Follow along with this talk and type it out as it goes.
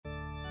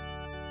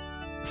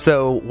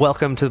So,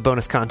 welcome to the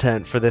bonus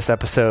content for this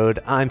episode.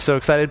 I'm so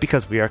excited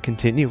because we are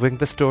continuing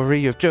the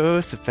story of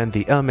Joseph and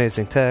the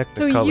amazing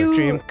Technicolor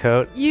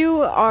Dreamcoat.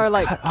 You are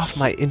like... Cut off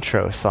my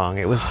intro song.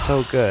 It was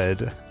so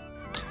good.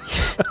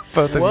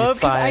 Both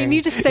of you I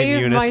need to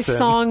save my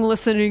song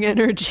listening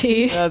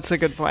energy. That's a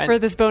good point. For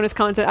this bonus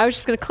content. I was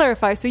just going to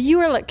clarify. So you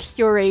are like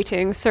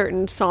curating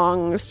certain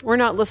songs. We're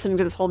not listening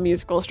to this whole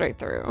musical straight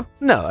through.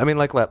 No, I mean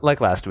like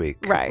last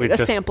week. Right, We're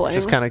sampling.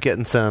 Just kind of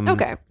getting some of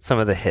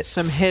the hits.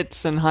 Some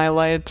hits and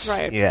highlights.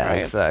 Right. Yeah,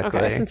 right. exactly.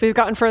 Okay, since we've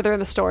gotten further in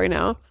the story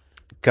now.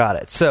 Got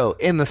it. So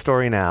in the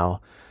story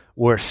now,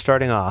 we're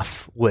starting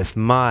off with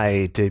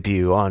my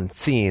debut on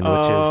scene, which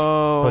is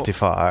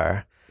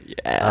Potiphar.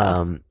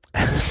 Yeah.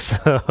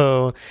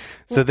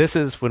 So this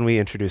is when we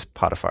introduce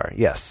Potiphar.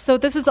 Yes. So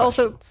this is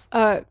also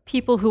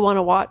people who want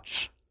to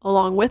watch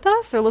along with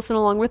us or listen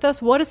along with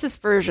us. What is this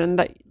version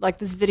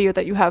this video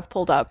that you have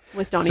pulled up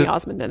with Donny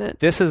Osmond in it?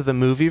 This is the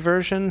movie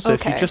version. So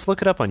if you just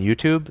look it up on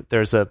YouTube,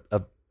 there's the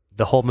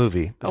whole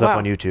movie is up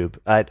on YouTube.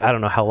 I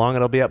don't know how long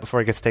it'll be up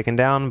before it gets taken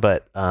down,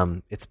 but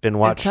it's been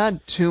watched. It's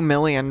had 2.5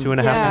 million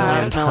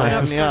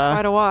times.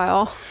 Quite a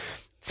while.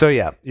 So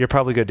yeah, you're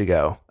probably good to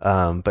go.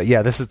 But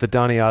yeah, this is the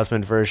Donny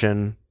Osmond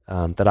version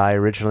that I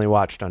originally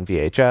watched on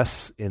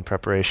VHS in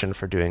preparation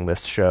for doing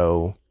this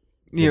show.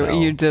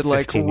 You did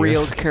like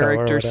real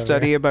character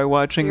study by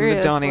watching the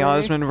Donny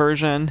Osmond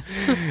version.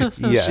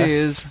 Yes.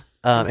 Jeez.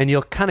 And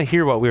you'll kind of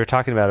hear what we were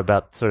talking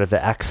about sort of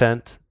the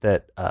accent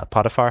that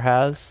Potiphar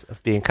has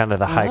of being kind of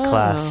the high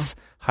class,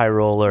 high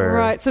roller.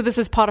 Right. So this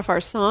is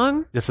Potiphar's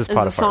song? This is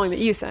Potiphar's song that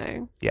you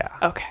sang? Yeah.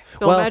 Okay.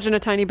 So imagine a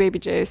tiny baby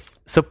Jace.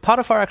 So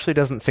Potiphar actually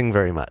doesn't sing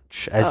very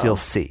much, as you'll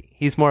see.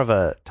 He's more of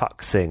a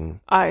talk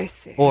sing. I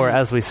see. Or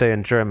as we say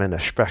in German, a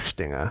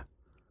Sprechstimme.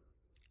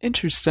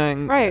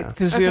 Interesting. Right.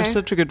 Because you have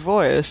such a good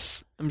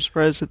voice. I'm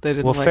surprised that they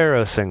didn't. Well,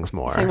 Pharaoh sings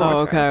more.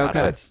 Okay.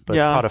 But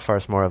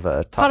Potiphar's more of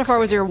a talk Potiphar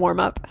sing. was your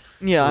warm-up.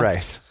 Yeah.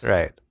 Right.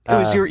 It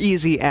was your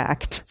easy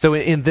act. So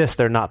in this,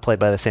 they're not played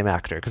by the same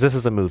actor, because this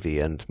is a movie,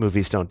 and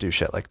movies don't do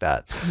shit like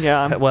that.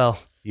 Yeah. Well,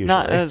 usually.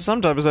 Not,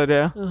 sometimes I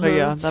do. But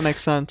yeah, that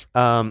makes sense.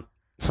 So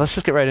let's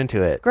just get right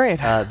into it. Great.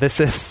 This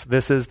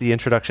is the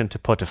introduction to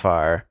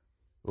Potiphar,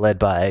 led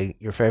by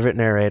your favorite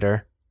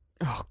narrator.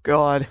 Oh,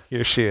 God.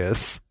 Here she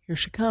is. Here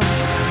she comes.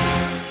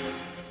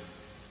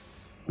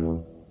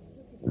 So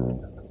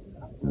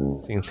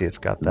you can see it's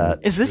got that.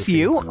 Is this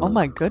you? Oh,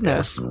 my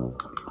goodness.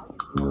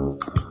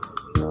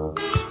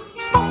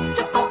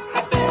 Potiphar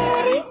had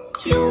very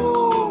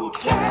few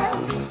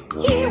cares.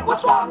 He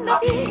was one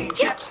of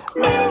Egypt's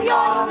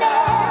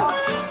millionaires,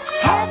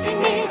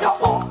 having made a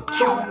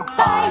fortune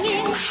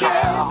buying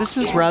shares. This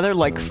is rather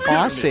like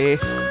Fosse.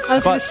 I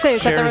was going to say,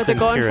 is that what they're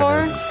going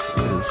for?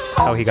 Is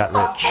how he got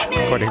rich,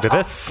 according to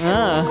this.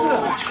 And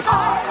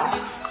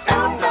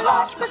a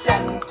large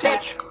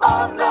percentage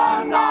of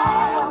the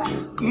Nile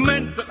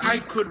meant that I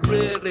could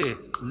really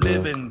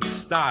live in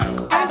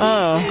style.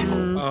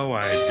 Oh,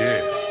 I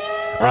did.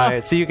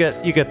 Right, so you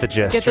get the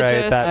gist, Get the right?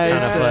 gist.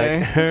 That's kind of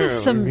like This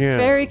is some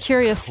very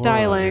curious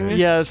styling.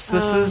 Yes,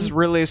 this is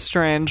really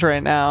strange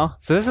right now.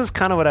 So this is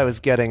kind of what I was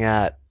getting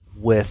at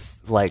with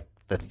like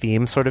the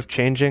theme sort of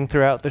changing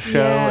throughout the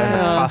show and the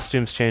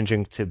costumes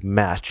changing to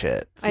match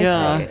it. I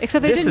see.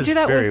 Except they This didn't is do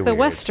that very with the weird.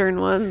 Western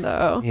one,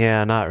 though.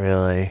 Yeah, not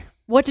really.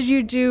 What did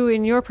you do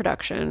in your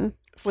production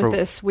with For-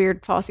 this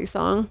weird Fosse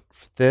song?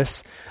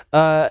 This,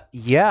 yeah,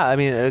 I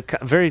mean,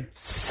 very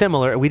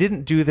similar. We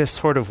didn't do this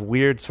sort of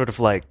weird, sort of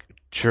like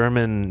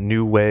German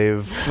new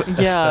wave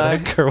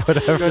aesthetic or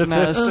whatever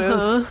this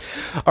is.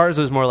 Ours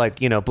was more like,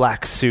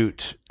 black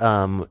suit,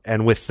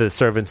 and with the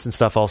servants and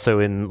stuff also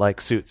in like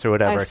suits or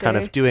whatever, kind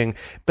of doing.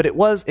 But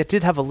it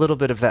did have a little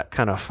bit of that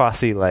kind of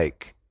Fosse,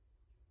 like,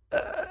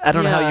 I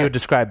don't know how you would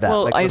describe that.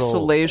 Well, like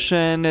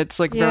isolation. It's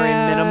like very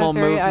minimal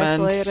very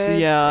movements.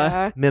 isolated,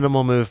 Yeah.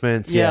 minimal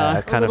movements.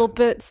 Yeah, Yeah. A little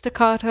bit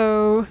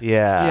staccato.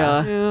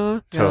 Yeah. Yeah.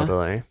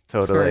 Totally.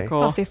 It's very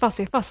cool. Fosse.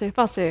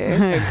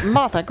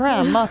 Martha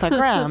Graham. What's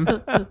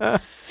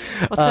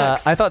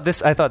next? I thought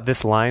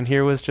this line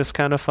here was just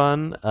kind of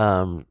fun.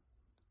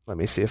 Let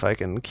me see if I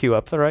can cue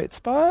up the right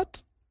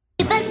spot.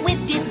 Even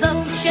with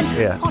devotion,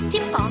 Yeah.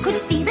 Potiphar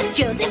could see that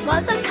Joseph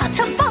was a cut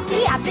above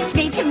the average,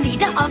 made him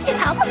leader of his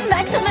house of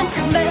maximum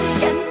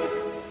promotion.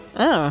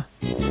 Oh.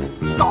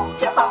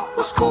 Potiphar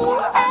was cool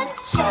and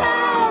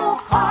so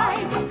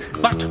fine.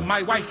 But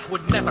my wife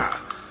would never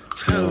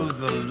tell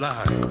the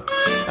lie.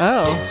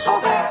 Oh. It's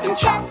over in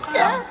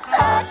chapter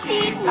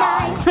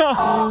 39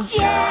 of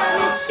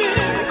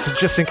Genesis. So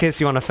just in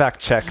case you want to fact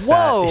check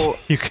Whoa. that,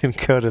 you can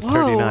go to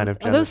 39 of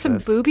Genesis. Are those some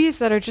boobies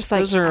that are just like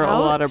Those are out? a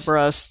lot of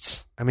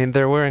breasts. I mean,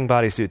 they're wearing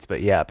bodysuits,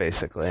 but yeah,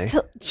 basically.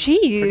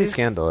 Jeez. Pretty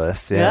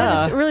scandalous. Yeah.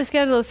 Yeah. It's really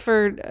scandalous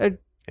for a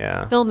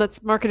Yeah. film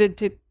that's marketed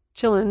to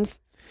chillins.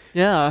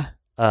 Yeah.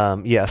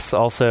 Yes,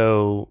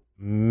 also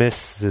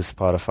Mrs.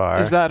 Potiphar.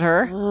 Is that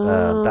her?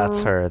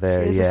 That's her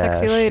there. She's a yeah.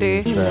 sexy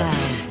lady. she's,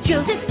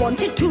 Joseph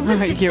wanted to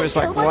resist He was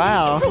like, until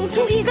wow. she grew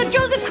too eager.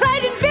 Joseph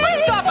cried in vain.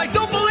 Stop! I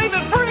don't believe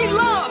in free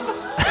love!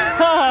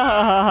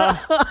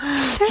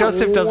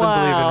 Joseph doesn't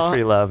believe in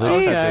free love.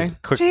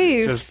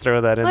 Just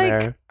throw that in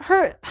there.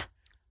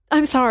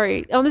 I'm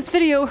sorry. On this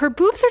video, her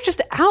boobs are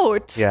just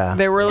out. Yeah,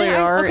 they really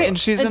are, and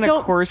she's in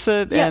a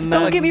corset. Yeah, and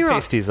don't get me wrong.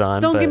 Pasties on.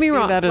 Don't get me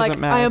wrong. That doesn't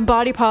matter. I am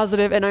body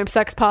positive and I'm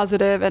sex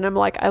positive, and I'm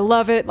like, I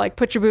love it. Like,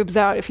 put your boobs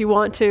out if you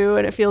want to,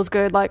 and it feels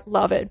good. Like,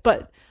 love it.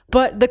 But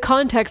the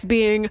context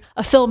being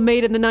a film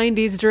made in the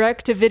 90s,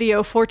 direct to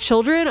video for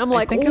children. I'm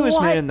like, I think it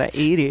was made in the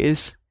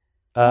 80s.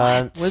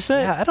 Was it?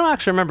 Yeah, I don't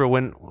actually remember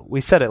when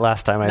we said it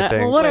last time. I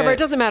think. Well, whatever. It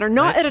doesn't matter.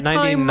 Not at a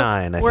time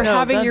 99, where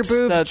having your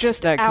boobs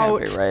just that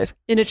out can't be right.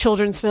 in a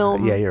children's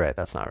film. Yeah, you're right.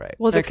 That's not right.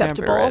 Was that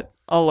acceptable. Can't be right.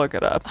 I'll look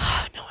it up.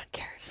 No one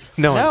cares.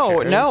 No,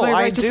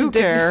 I do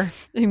care.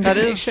 That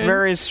is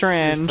very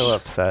strange. I'm so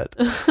upset.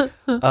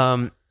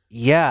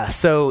 Yeah.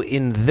 So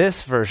in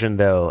this version,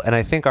 though, and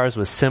I think ours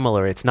was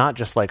similar. It's not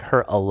just like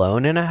her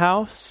alone in a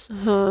house.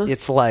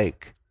 It's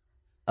like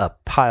a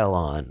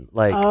pile-on,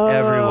 like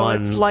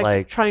everyone, it's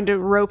like trying to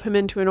rope him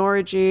into an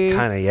orgy.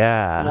 Kind of,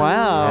 yeah.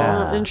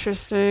 Wow, yeah.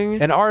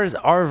 Interesting. And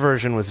our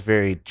version was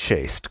very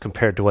chaste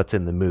compared to what's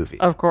in the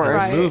movie. Of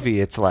course, in the movie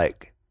it's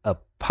like a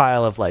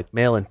pile of like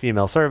male and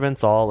female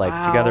servants all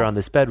like together on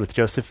this bed with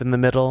Joseph in the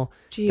middle.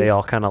 Jeez. They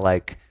all kind of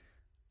like,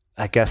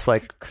 I guess,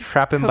 like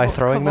trap him by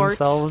throwing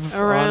themselves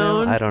around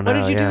on him. I don't know.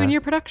 What did you do in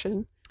your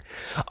production?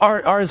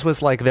 Ours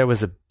was like there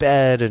was a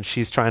bed and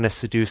she's trying to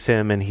seduce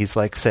him and he's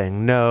like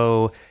saying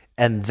no.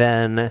 And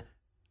then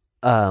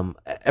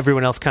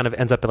everyone else kind of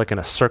ends up like in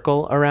a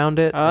circle around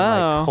it, and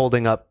like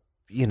holding up,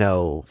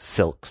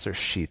 silks or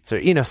sheets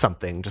or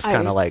something, just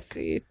kind of like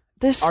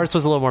this. Ours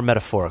was a little more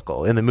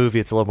metaphorical. In the movie,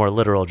 it's a little more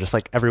literal, just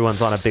like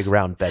everyone's on a big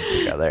round bed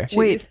together.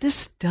 Wait,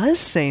 this does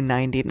say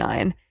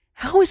 99.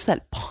 How is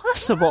that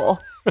possible?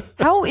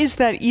 How is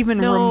that even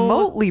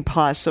remotely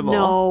possible?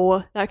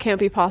 No, that can't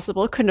be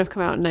possible. It couldn't have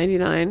come out in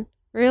 99.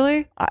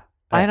 Really?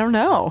 I don't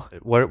know.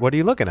 What are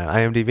you looking at?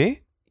 IMDb?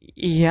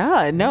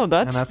 Yeah, no,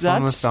 that's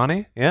one with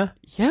Donnie. Yeah.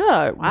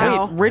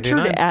 Wow. Wait,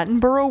 Richard 99.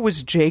 Attenborough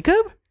was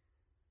Jacob?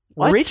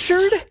 What?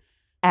 Richard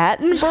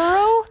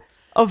Attenborough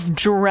of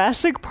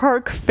Jurassic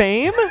Park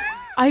fame?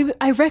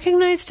 I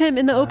recognized him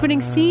in the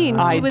opening scene.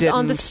 He was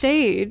on the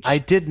stage. I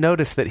did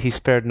notice that he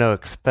spared no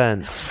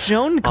expense.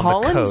 Joan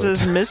Collins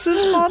is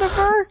Mrs.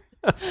 Potiphar?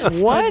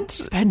 What?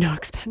 Spend no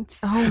expense.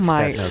 Oh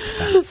my! No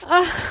expense.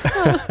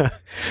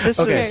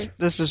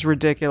 This is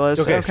ridiculous.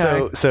 Okay.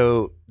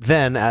 So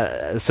then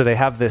so they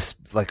have this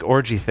like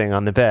orgy thing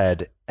on the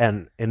bed,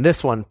 and in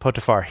this one,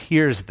 Potiphar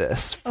hears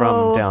this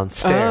from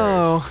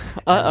downstairs.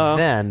 And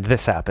then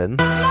this happens.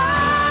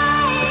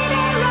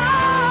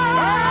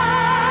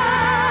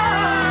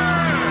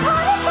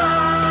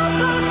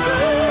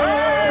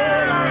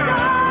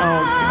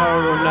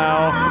 Oh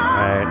no!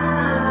 Right.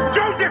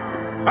 Joseph,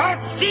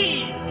 I'll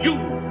see you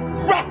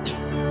rot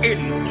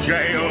in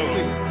jail.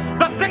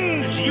 The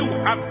things you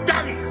have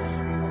done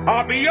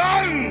are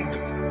beyond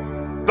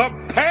the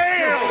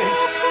pale.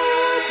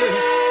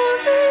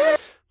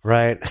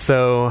 Right.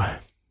 So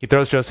he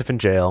throws Joseph in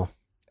jail,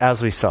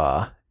 as we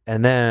saw,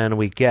 and then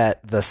we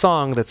get the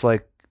song that's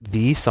like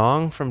the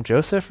song from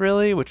Joseph,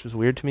 really, which was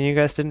weird to me. You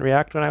guys didn't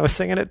react when I was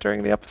singing it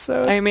during the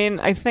episode. I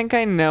mean, I think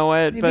I know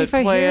it, Maybe but if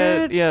I play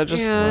hear it. Yeah,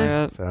 just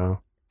play it. So.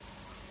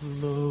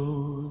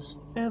 Close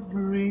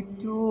every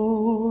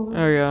door.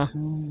 Oh yeah.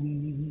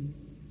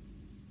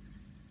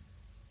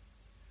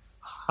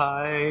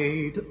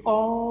 Hide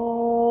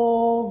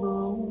all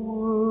the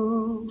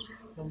world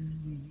from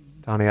me.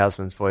 Donny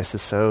Osmond's voice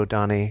is so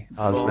Donny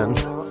Osmond.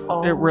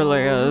 It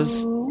really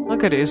is.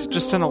 Look at he's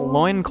just in a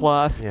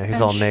loincloth. Yeah,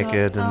 he's all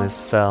naked in his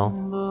cell.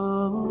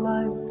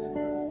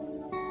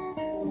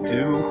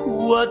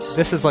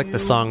 This is like the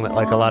song that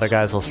like a lot of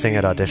guys will sing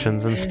at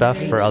auditions and stuff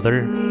for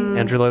other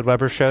Andrew Lloyd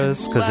Webber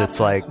shows, because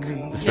it's like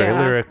this very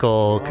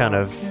lyrical kind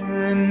of,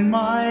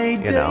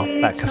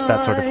 that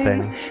sort of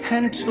thing.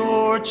 And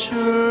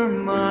torture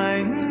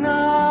my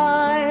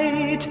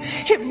night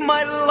if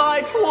my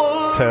life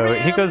was. So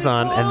he goes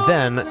on, and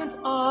then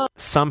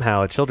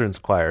somehow a children's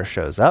choir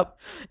shows up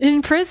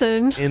in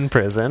prison.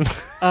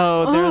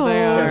 Oh, there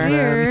they are.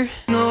 Dear.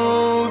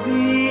 No,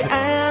 the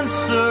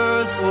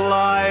answers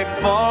lie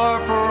far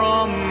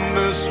from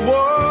this world.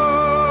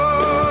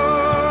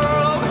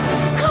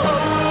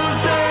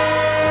 Close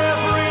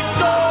every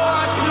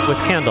door to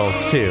with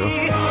candles too.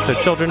 So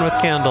children with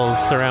candles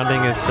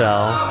surrounding his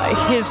cell.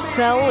 His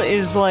cell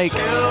is like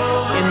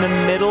in the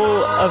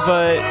middle of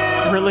a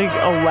really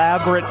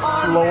elaborate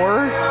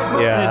floor.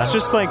 Yeah. And it's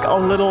just like a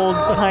little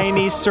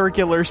tiny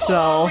circular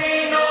cell.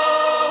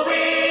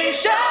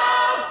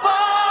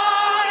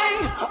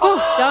 Oh,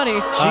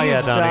 Donnie. Oh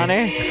yeah,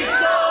 Donnie.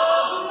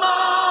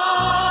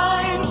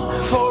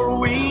 For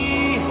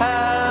we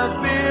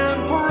have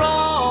been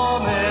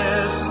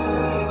promised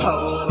a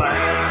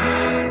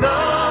land of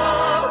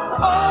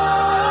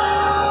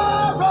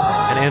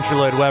And Andrew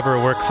Lloyd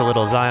Webber works a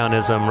little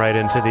Zionism right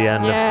into the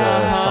end of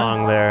the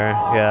song there.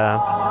 Yeah.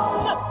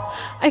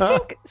 I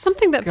think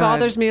something that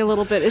bothers me a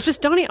little bit is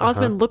just Donny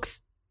Osmond looks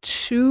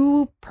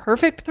too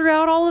perfect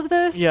throughout all of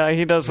this. Yeah,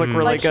 he does look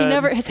really like good.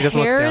 His He doesn't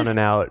look hair down is and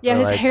out, Yeah, or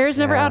his like- hair's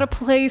never yeah. out of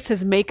place.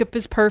 His makeup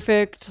is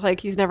perfect. Like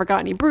he's never got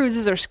any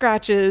bruises or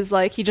scratches.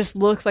 Like he just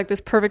looks like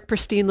this perfect,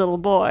 pristine little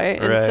boy.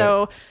 And Right.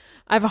 so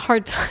I have a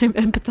hard time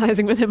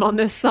empathizing with him on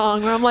this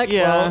song where I'm like,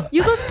 Yeah. well,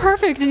 you look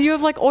perfect and you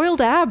have like oiled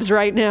abs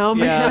right now,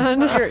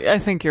 man. I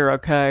think you're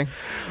okay.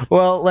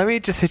 Well, let me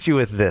just hit you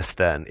with this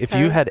then. If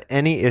you Okay. had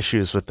any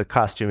issues with the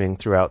costuming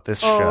throughout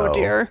this Oh show,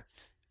 dear.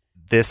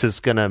 this is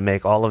going to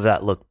make all of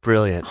that look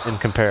brilliant in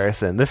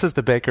comparison. This is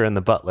the baker and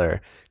the butler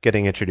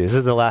getting introduced. This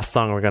is the last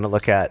song we're going to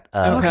look at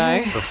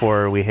Okay.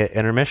 before we hit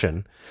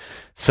intermission.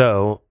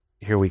 So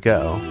here we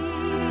go.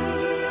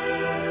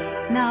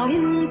 Now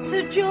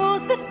into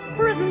Joseph's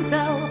prison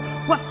cell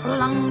were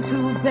flung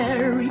two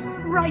very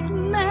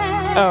frightened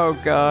men. Oh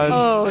God.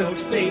 Oh Don't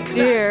think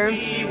dear. that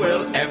we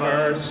will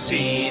ever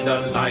see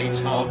the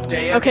light of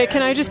day. Okay,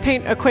 can I just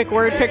paint a quick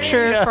word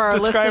picture Yeah, for our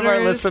describe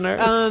listeners?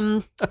 our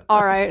listeners.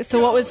 All right. So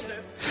what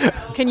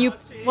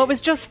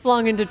was just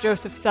flung into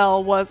Joseph's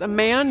cell was a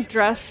man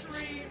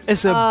dressed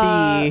It's a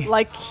bee.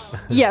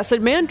 a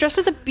man dressed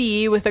as a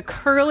bee with a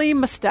curly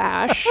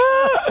mustache,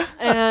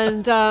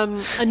 and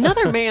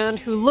another man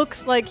who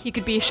looks like he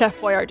could be Chef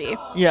Boyardee.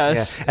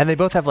 Yes. Yeah. And they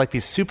both have like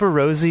these super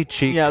rosy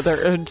cheeks. Yeah,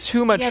 they're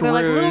too much Yeah, they're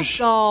like little rouge.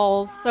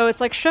 dolls. So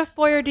it's like Chef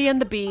Boyardee and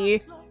the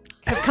bee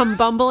have come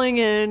bumbling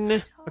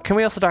in. Can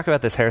we also talk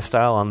about this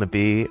hairstyle on the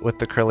bee with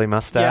the curly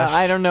mustache? Yeah,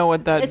 I don't know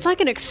what that. It's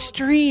like an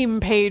extreme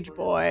page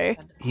boy.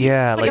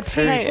 Yeah, Like a page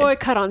very, boy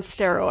cut on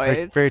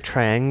steroids. very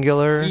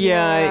triangular.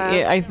 Yeah,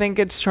 Yeah. I think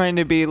it's trying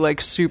to be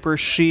like super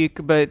chic,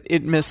 but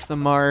it missed the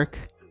mark.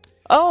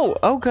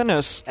 Oh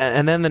goodness.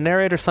 And then the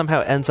narrator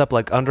somehow ends up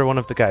like under one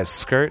of the guy's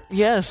skirts.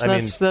 Yes,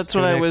 that's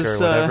what I tunic was,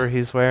 Or whatever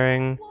he's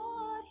wearing.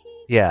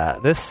 Yeah,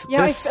 this.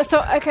 Yeah, this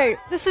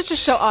this is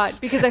just so odd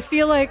because I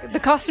feel like the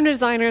costume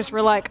designers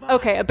were like,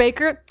 okay, a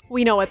baker,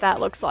 we know what that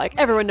looks like.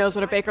 Everyone knows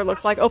what a baker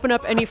looks like. Open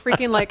up any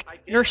freaking like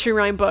nursery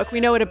rhyme book. We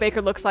know what a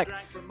baker looks like.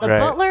 The Right.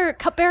 butler,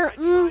 cupbearer,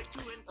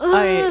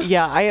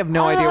 I have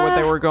no idea what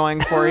they were going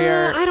for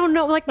here. I don't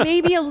know, like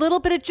maybe a little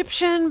bit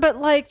Egyptian, but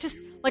like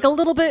just like a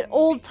little bit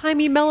old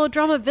timey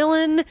melodrama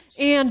villain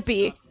and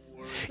B.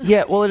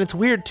 Yeah, well, and it's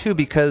weird too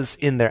because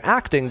in their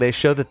acting they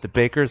show that the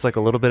baker's like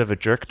a little bit of a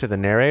jerk to the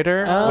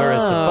narrator,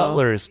 whereas the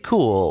butler is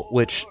cool,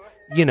 which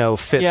fits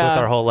Yeah. with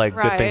our whole like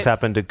good things Right.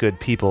 happen to good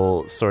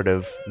people sort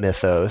of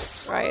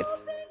mythos. Right.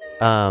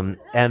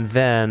 And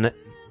then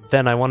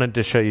I wanted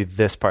to show you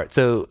this part.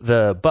 So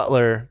the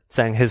butler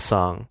sang his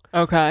song.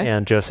 Okay.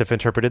 And Joseph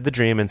interpreted the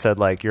dream and said,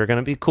 like, you're going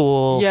to be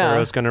cool. Yeah.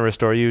 Pharaoh's going to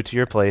restore you to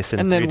your place in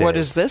And then 3 what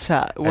days. is this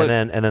hat?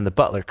 And then the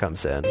butler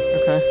comes in.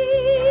 Okay.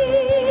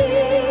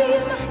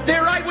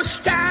 There I was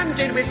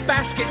standing with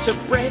baskets of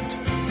bread.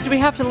 Do we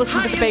have to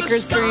listen to the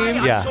baker's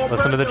dream? Yeah,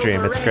 listen to the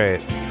dream. It's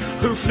great.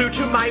 Who flew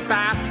to my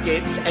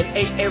baskets and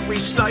ate every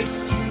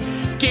slice.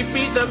 Give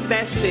me the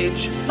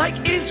message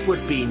like is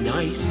would be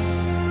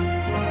nice.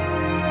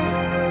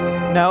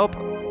 Nope.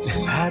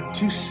 Sad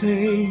to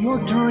say, your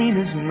dream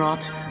is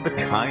not the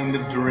kind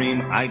of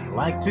dream I'd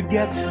like to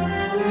get.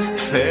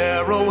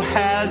 Pharaoh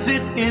has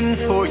it in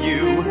for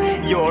you.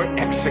 Your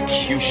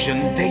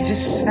execution date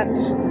is set.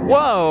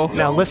 Whoa.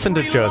 Now listen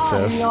to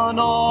Joseph. Rely on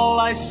all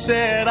I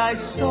said I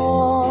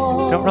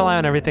saw. Don't rely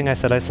on everything I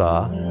said I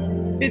saw.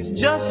 It's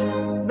just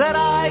that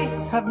I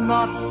have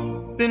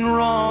not been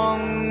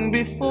wrong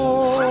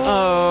before.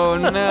 Oh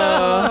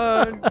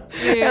no.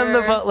 And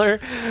the butler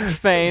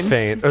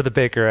Faints. or the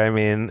baker,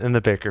 and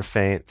the baker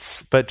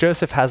faints. But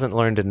Joseph hasn't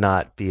learned to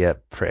not be a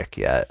prick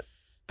yet.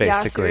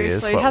 Basically, yeah,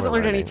 is seriously. what He hasn't we're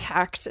learned any learning.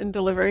 tact in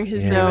delivering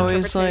his Yeah. dream No,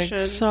 he's like,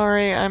 interpretation.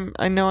 sorry,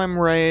 I know I'm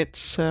right,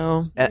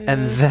 so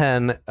And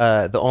then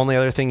the only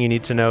other thing you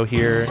need to know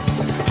here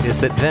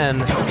is that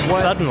then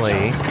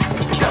suddenly,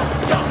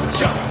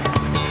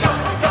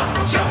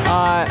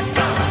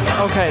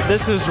 okay,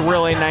 this is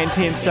really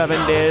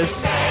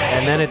 1970s.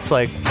 and then it's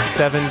like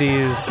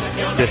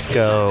 70s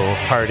disco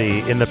party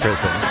in the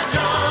prison.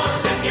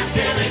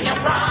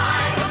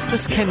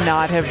 This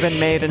cannot have been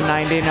made in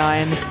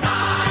 99.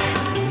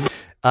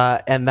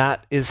 And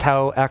that is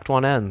how Act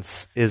 1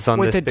 ends, is on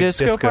With this the big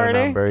disco party?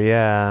 number.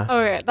 Yeah.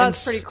 Okay,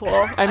 that's And pretty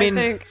cool. I mean,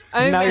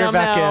 now you're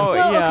back in.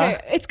 Well, yeah.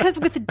 okay, it's because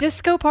with the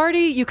disco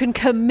party, you can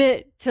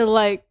commit to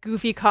like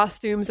goofy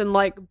costumes and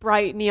like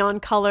bright neon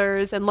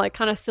colors and like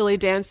kind of silly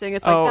dancing.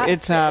 It's like Oh, that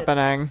it's fits.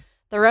 happening.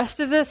 The rest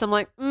of this, I'm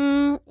like,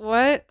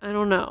 what? I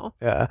don't know.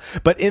 Yeah.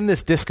 But in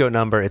this disco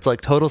number, it's like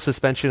total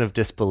suspension of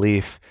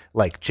disbelief.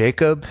 Like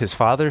Jacob, his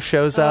father,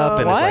 shows up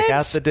and is like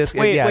at the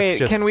disco. Wait, yeah, wait, it's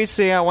just, can we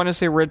see? I want to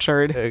see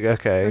Richard.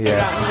 Okay,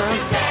 yeah.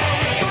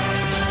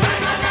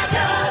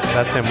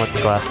 That's him with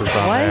the glasses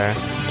on there.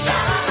 What?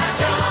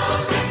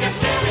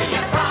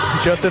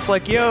 Joseph's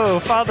like, yo,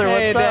 father,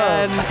 Hey, what's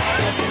Dad. up?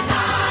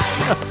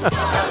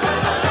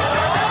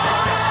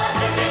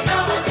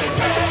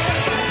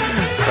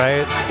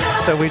 Right?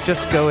 So we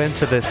just go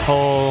into this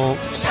whole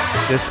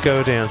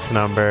disco dance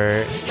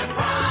number.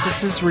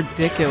 This is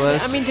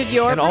ridiculous. I mean, did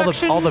your And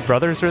production... all the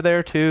brothers are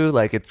there too.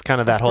 Like it's kind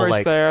of that whole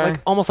course they are.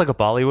 like almost like a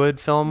Bollywood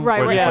film, Right,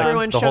 where just, like,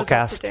 everyone the shows whole up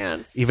cast, to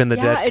dance. even the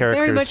dead it very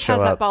characters much show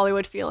has up. that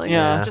Bollywood feeling.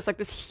 Yeah. It's just like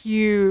this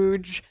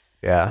huge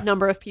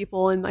number of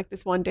people in like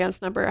this one dance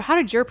number. How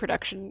did your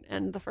production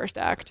end the first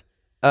act?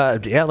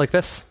 Yeah, like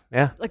this.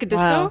 Yeah, Like a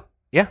disco? Wow.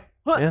 yeah,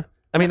 What? yeah.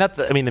 I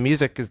mean the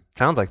music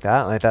sounds like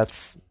that. Like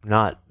that's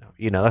not.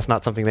 That's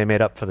not something they made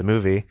up for the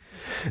movie.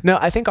 No,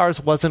 I think ours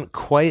wasn't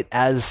quite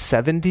as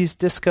 70s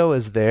disco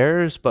as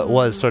theirs, but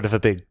was sort of a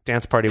big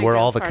dance party Big where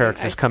dance all the party,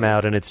 characters I come see.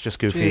 out and it's just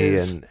goofy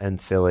Jeez. and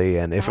silly.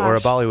 And if it were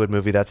a Gosh. Bollywood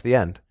movie, that's the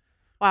end.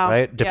 Wow.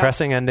 Right? Yeah.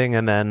 Depressing ending,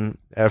 and then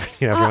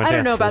everyone I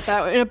don't know dances.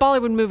 about that. In a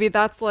Bollywood movie,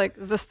 that's like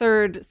the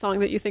third song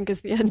that you think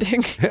is the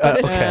ending. But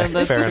it's, Okay,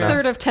 it's fair the enough.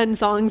 third of 10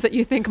 songs that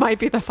you think might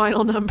be the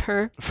final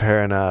number.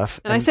 Fair enough.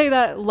 And I say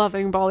that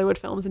loving Bollywood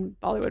films and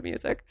Bollywood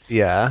music.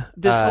 Yeah.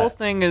 This whole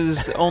thing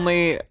is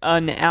only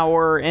an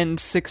hour and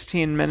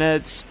 16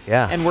 minutes.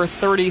 Yeah. And we're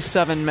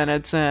 37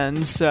 minutes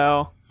in,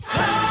 so.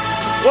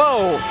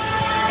 Whoa!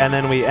 And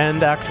then we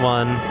end Act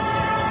 1,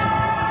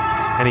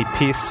 and he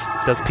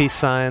does peace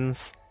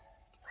signs.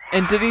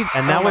 And did he.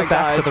 And now oh my we're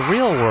back God. to the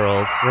real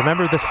world.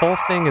 Remember, this whole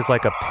thing is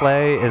like a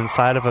play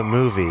inside of a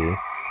movie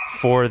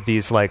for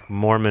these like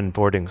Mormon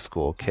boarding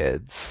school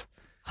kids.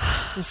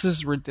 This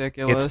is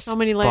ridiculous. It's So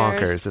many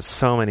layers. bonkers. It's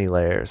so many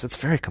layers. It's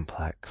very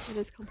complex. It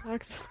is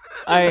complex.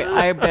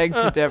 I beg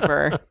to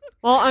differ.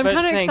 Well, I'm But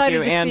kind of thank excited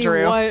you, to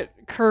Andrew. see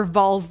what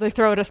curveballs they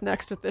throw at us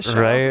next with this show.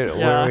 Right? Where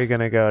Yeah. are we going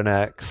to go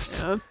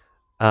next?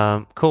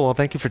 Yeah. Cool. Well,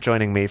 thank you for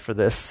joining me for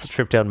this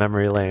trip down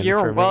memory lane. You're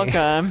for me.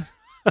 welcome.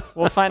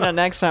 We'll find out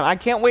next time. I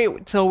can't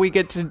wait till we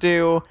get to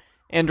do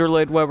Andrew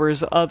Lloyd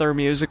Webber's other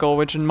musical,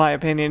 which in my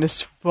opinion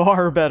is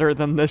far better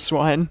than this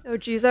one. Oh,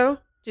 Jizo?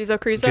 Jizo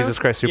Crezo? Jesus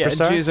Christ Yeah,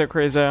 Superstar? Jizo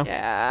Krizo.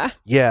 Yeah.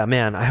 Yeah,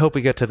 man. I hope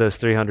we get to those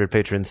 300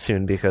 patrons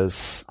soon,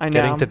 because I know.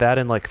 getting to that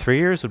in like 3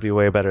 years would be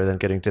way better than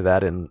getting to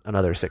that in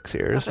another 6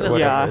 years or Definitely.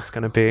 whatever Yeah. it's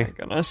going to be.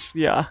 Goodness,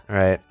 yeah. All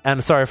right.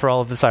 And sorry for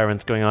all of the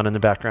sirens going on in the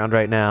background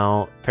right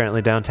now.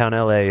 Apparently downtown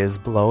LA is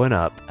blowing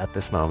up at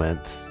this moment.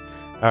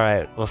 All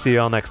right. We'll see you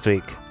all next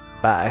week.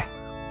 Bye.